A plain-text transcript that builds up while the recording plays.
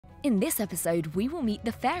In this episode, we will meet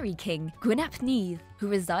the Fairy King, Gwyn, who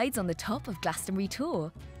resides on the top of Glastonbury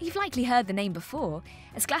Tor. You've likely heard the name before,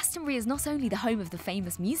 as Glastonbury is not only the home of the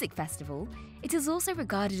famous music festival, it is also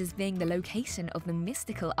regarded as being the location of the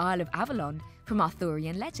mystical Isle of Avalon from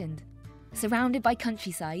Arthurian legend. Surrounded by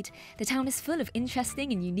countryside, the town is full of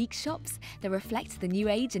interesting and unique shops that reflect the New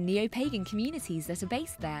Age and Neo-Pagan communities that are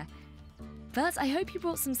based there. But I hope you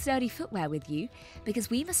brought some sturdy footwear with you, because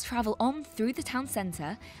we must travel on through the town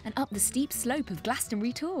centre and up the steep slope of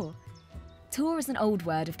Glastonbury Tor. Tor is an old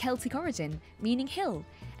word of Celtic origin, meaning hill,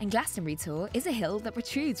 and Glastonbury Tor is a hill that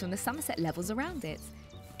protrudes from the Somerset levels around it.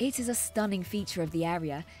 It is a stunning feature of the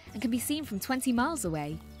area and can be seen from 20 miles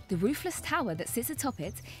away. The roofless tower that sits atop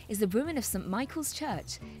it is the ruin of St Michael's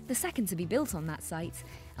Church, the second to be built on that site,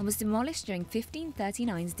 and was demolished during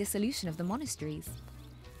 1539's dissolution of the monasteries.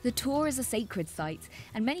 The Tor is a sacred site,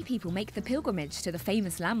 and many people make the pilgrimage to the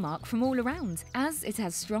famous landmark from all around, as it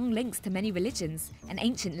has strong links to many religions and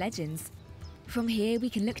ancient legends. From here we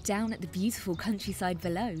can look down at the beautiful countryside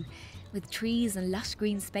below, with trees and lush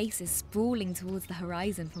green spaces sprawling towards the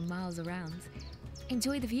horizon for miles around.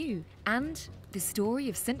 Enjoy the view, and the story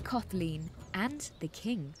of St Collen and the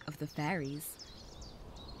King of the Fairies.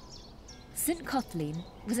 St Collen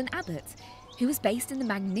was an abbot who was based in the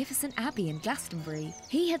magnificent abbey in Glastonbury.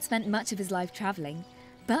 He had spent much of his life travelling,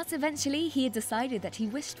 but eventually he had decided that he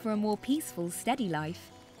wished for a more peaceful, steady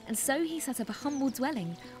life, and so he set up a humble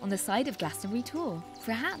dwelling on the side of Glastonbury Tor,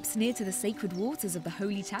 perhaps near to the sacred waters of the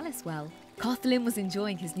Holy Chalice Well. Collen was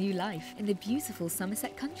enjoying his new life in the beautiful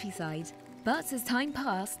Somerset countryside. But as time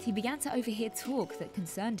passed, he began to overhear talk that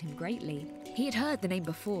concerned him greatly. He had heard the name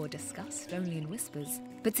before, discussed only in whispers,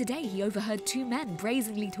 but today he overheard two men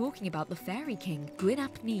brazenly talking about the Fairy King, Gwyn.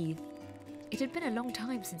 It had been a long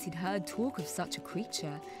time since he'd heard talk of such a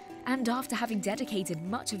creature, and after having dedicated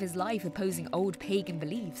much of his life opposing old pagan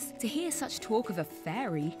beliefs, to hear such talk of a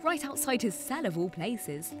fairy right outside his cell of all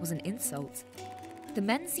places was an insult. The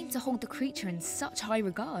men seemed to hold the creature in such high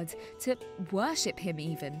regard, to worship him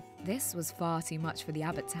even. This was far too much for the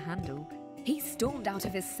abbot to handle. He stormed out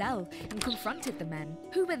of his cell and confronted the men.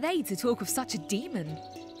 Who were they to talk of such a demon?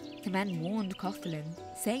 The men warned Collen,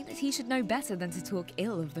 saying that he should know better than to talk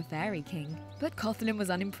ill of the Fairy King. But Collen was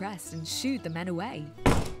unimpressed and shooed the men away.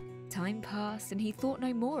 Time passed and he thought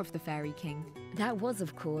no more of the Fairy King. That was,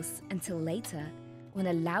 of course, until later, when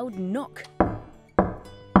a loud knock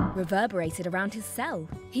reverberated around his cell.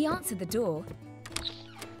 He answered the door,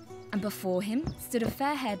 and before him stood a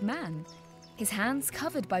fair-haired man, his hands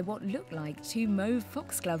covered by what looked like two mauve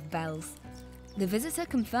foxglove bells. The visitor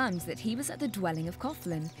confirmed that he was at the dwelling of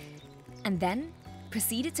Collen, and then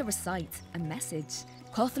proceeded to recite a message.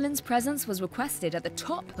 Collen's presence was requested at the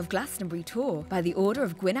top of Glastonbury Tor by the order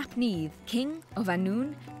of Gwyn, King of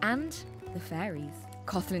Annwfn and the Fairies.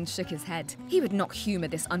 Collen shook his head. He would not humour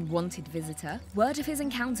this unwanted visitor. Word of his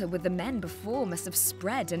encounter with the men before must have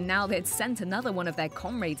spread, and now they had sent another one of their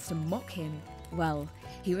comrades to mock him. Well,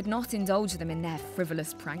 he would not indulge them in their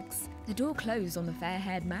frivolous pranks. The door closed on the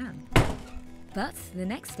fair-haired man. But the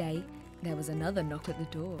next day, there was another knock at the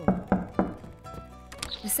door.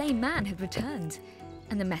 The same man had returned,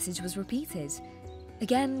 and the message was repeated.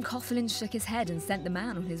 Again, Collen shook his head and sent the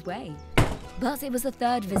man on his way. But it was the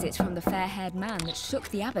third visit from the fair-haired man that shook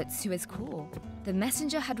the abbot to his core. The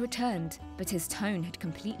messenger had returned, but his tone had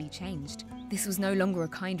completely changed. This was no longer a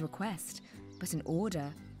kind request, but an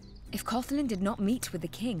order. If Collen did not meet with the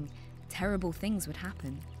king, terrible things would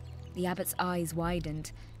happen. The abbot's eyes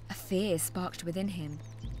widened, a fear sparked within him.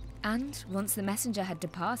 And once the messenger had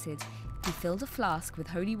departed, he filled a flask with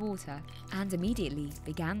holy water and immediately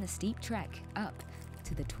began the steep trek up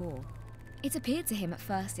to the Tor. It appeared to him at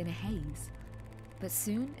first in a haze, but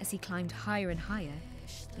soon as he climbed higher and higher,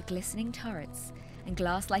 the glistening turrets and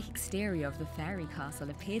glass-like exterior of the fairy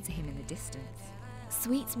castle appeared to him in the distance.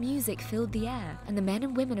 Sweet music filled the air, and the men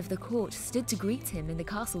and women of the court stood to greet him in the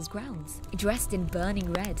castle's grounds, dressed in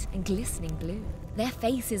burning red and glistening blue. Their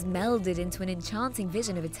faces melded into an enchanting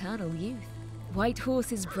vision of eternal youth. White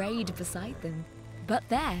horses brayed beside them. But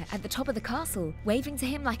there, at the top of the castle, waving to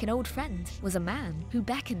him like an old friend, was a man who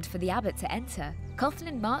beckoned for the abbot to enter.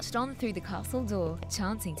 Collen marched on through the castle door,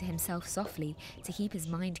 chanting to himself softly to keep his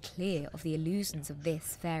mind clear of the illusions of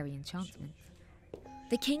this fairy enchantment.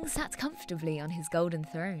 The king sat comfortably on his golden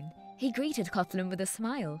throne. He greeted Collen with a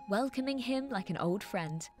smile, welcoming him like an old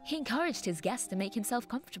friend. He encouraged his guest to make himself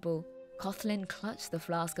comfortable. Collen clutched the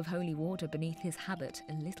flask of holy water beneath his habit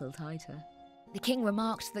a little tighter. The king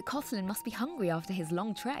remarked that Collen must be hungry after his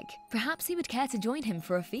long trek. Perhaps he would care to join him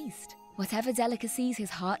for a feast. Whatever delicacies his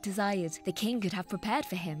heart desired, the king could have prepared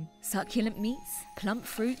for him. Succulent meats, plump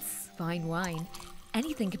fruits, fine wine,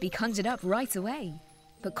 Anything could be conjured up right away.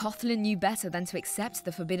 But Collen knew better than to accept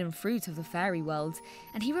the forbidden fruit of the fairy world,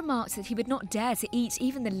 and he remarked that he would not dare to eat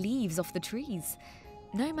even the leaves off the trees.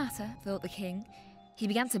 No matter, thought the king. He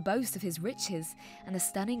began to boast of his riches and the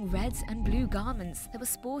stunning red and blue garments that were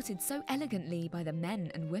sported so elegantly by the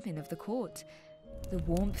men and women of the court. The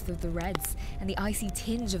warmth of the reds and the icy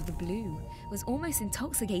tinge of the blue was almost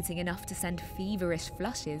intoxicating enough to send feverish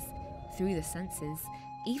flushes through the senses,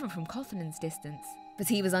 even from Collen's distance. But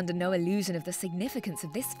he was under no illusion of the significance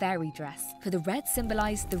of this fairy dress, for the red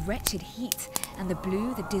symbolised the wretched heat and the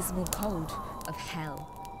blue the dismal cold of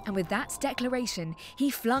hell. And with that declaration, he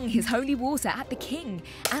flung his holy water at the king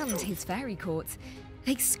and his Faerie Court.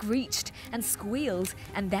 They screeched and squealed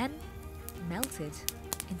and then melted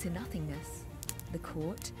into nothingness. The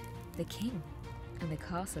court, the king, and the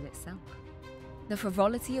castle itself. The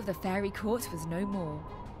frivolity of the Faerie Court was no more,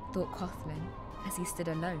 thought Collen as he stood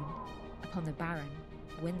alone upon the barren,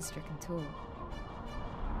 wind-stricken Tor.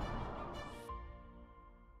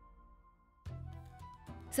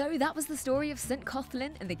 So that was the story of St.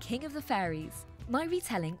 Collen and the King of the Fairies. My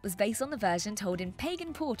retelling was based on the version told in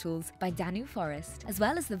Pagan Portals by Danu, as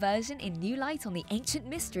well as the version in New Light on the Ancient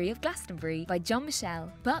Mystery of Glastonbury by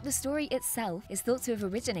Michell. But the story itself is thought to have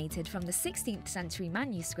originated from the 16th century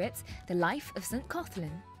manuscript, The Life of St.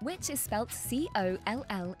 Collen, which is spelt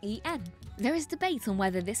Collen. There is debate on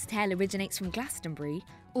whether this tale originates from Glastonbury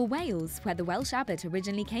or Wales, where the Welsh abbot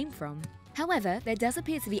originally came from. However, there does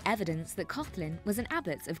appear to be evidence that Collen was an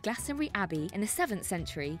abbot of Glastonbury Abbey in the 7th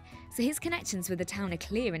century, so his connections with the town are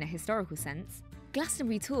clear in a historical sense.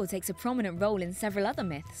 Glastonbury Tor takes a prominent role in several other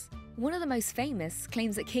myths. One of the most famous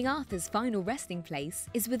claims that King Arthur's final resting place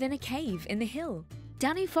is within a cave in the hill.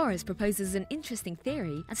 Danu proposes an interesting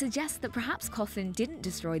theory and suggests that perhaps Collen didn't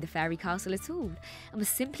destroy the fairy castle at all and was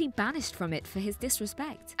simply banished from it for his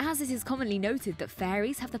disrespect, as it is commonly noted that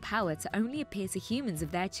fairies have the power to only appear to humans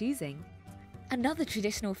of their choosing. Another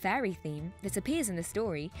traditional fairy theme that appears in the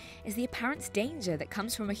story is the apparent danger that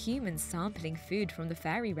comes from a human sampling food from the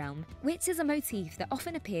fairy realm, which is a motif that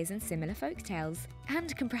often appears in similar folktales,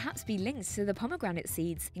 and can perhaps be linked to the pomegranate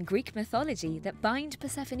seeds in Greek mythology that bind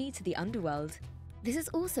Persephone to the underworld. This is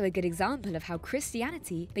also a good example of how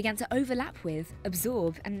Christianity began to overlap with,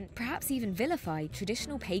 absorb, and perhaps even vilify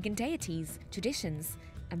traditional pagan deities, traditions,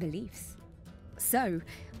 and beliefs. So,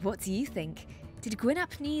 what do you think? Did Gwyn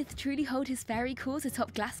ap Nudd truly hold his Faerie Court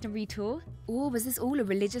atop Glastonbury Tor? Or was this all a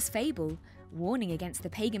religious fable, warning against the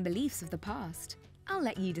pagan beliefs of the past? I'll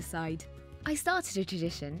let you decide. I started a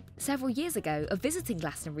tradition several years ago of visiting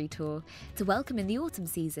Glastonbury Tor to welcome in the autumn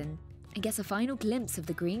season and get a final glimpse of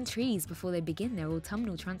the green trees before they begin their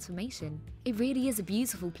autumnal transformation. It really is a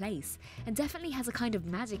beautiful place and definitely has a kind of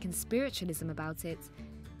magic and spiritualism about it.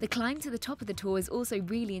 The climb to the top of the Tor is also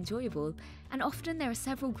really enjoyable, and often there are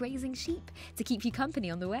several grazing sheep to keep you company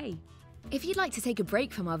on the way. If you'd like to take a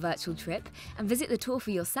break from our virtual trip and visit the Tor for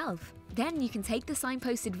yourself, then you can take the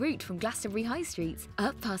signposted route from Glastonbury High Street,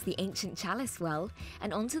 up past the ancient Chalice Well,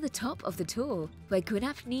 and onto the top of the Tor, where Gwyn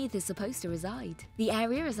ap Nudd is supposed to reside. The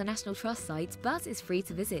area is a National Trust site, but is free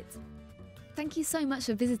to visit. Thank you so much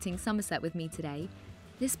for visiting Somerset with me today.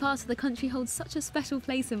 This part of the country holds such a special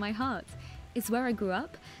place in my heart. It's where I grew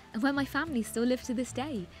up and where my family still live to this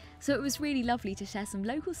day, so it was really lovely to share some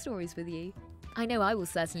local stories with you. I know I will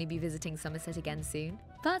certainly be visiting Somerset again soon,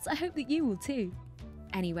 but I hope that you will too.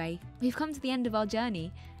 Anyway, we've come to the end of our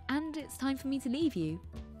journey, and it's time for me to leave you.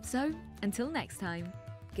 So, until next time,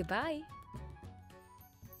 goodbye!